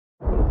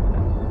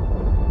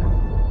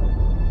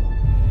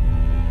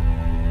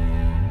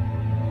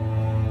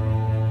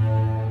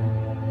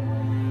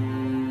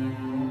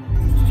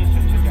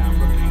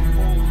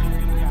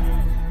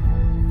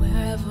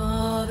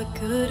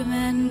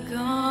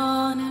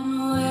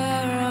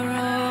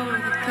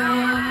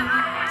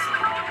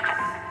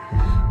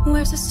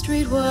Mars, a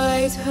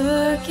streetwise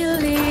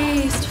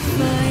Hercules to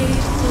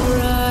fight the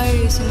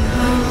rising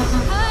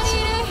home. I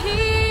need a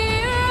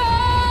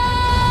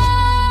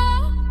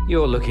hero.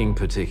 You're looking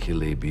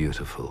particularly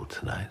beautiful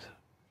tonight.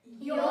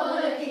 You're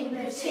looking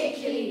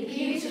particularly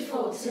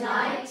beautiful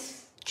tonight.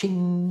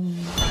 Ching.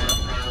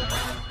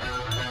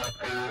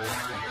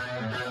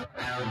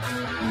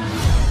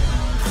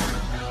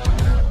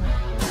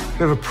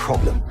 We have a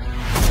problem.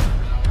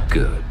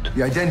 Good.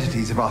 The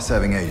identities of our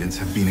serving agents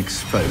have been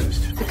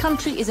exposed. The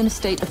country is in a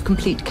state of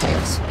complete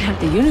chaos. And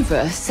the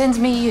universe sends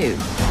me you.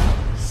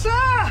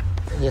 Sir!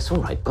 Yes, all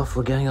right, Buff.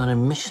 We're going on a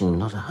mission,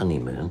 not a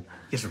honeymoon.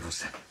 Yes, of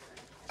course, sir.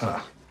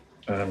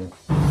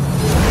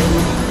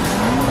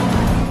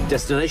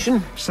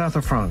 Destination? South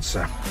of France,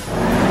 sir.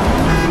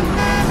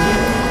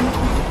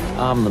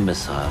 Arm the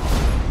missile.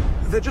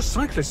 They're just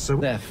cyclists, sir.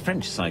 They're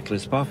French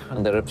cyclists, Buff,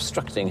 and they're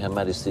obstructing Her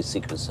Majesty's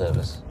Secret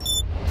Service.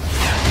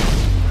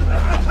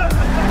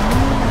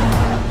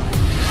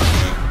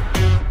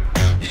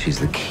 She's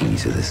the key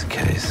to this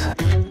case.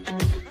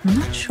 I'm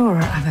not sure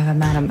I've ever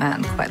met a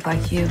man quite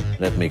like you.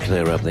 Let me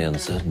clear up the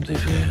uncertainty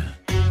for you.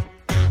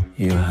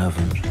 You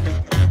haven't.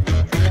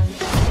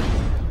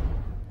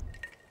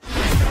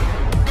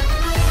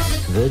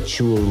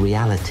 Virtual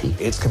reality.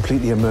 It's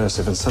completely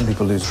immersive, and some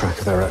people lose track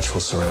of their actual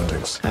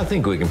surroundings. I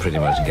think we can pretty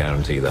much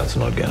guarantee that's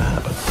not going to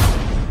happen.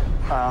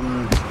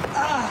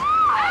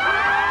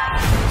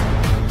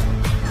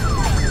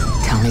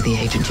 Tell me the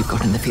agent you've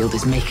got in the field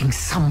is making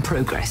some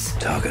progress.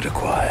 Target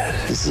acquired.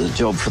 This is a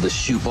job for the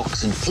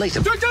shoebox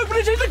inflator. Don't open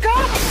it in the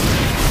car!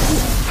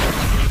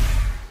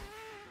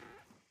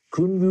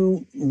 Can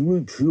you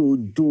reach your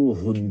door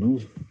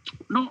handle?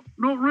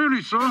 Not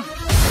really, sir.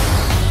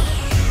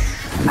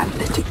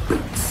 Magnetic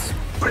boots.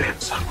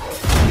 Brilliant, son.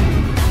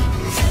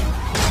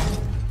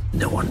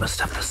 No one must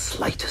have the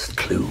slightest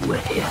clue we're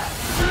here.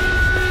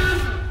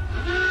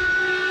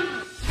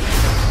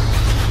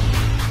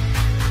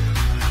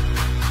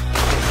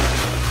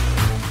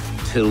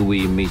 Till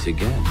we meet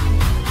again.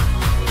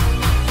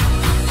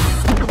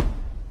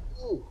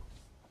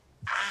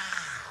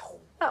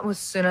 That was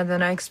sooner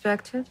than I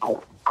expected.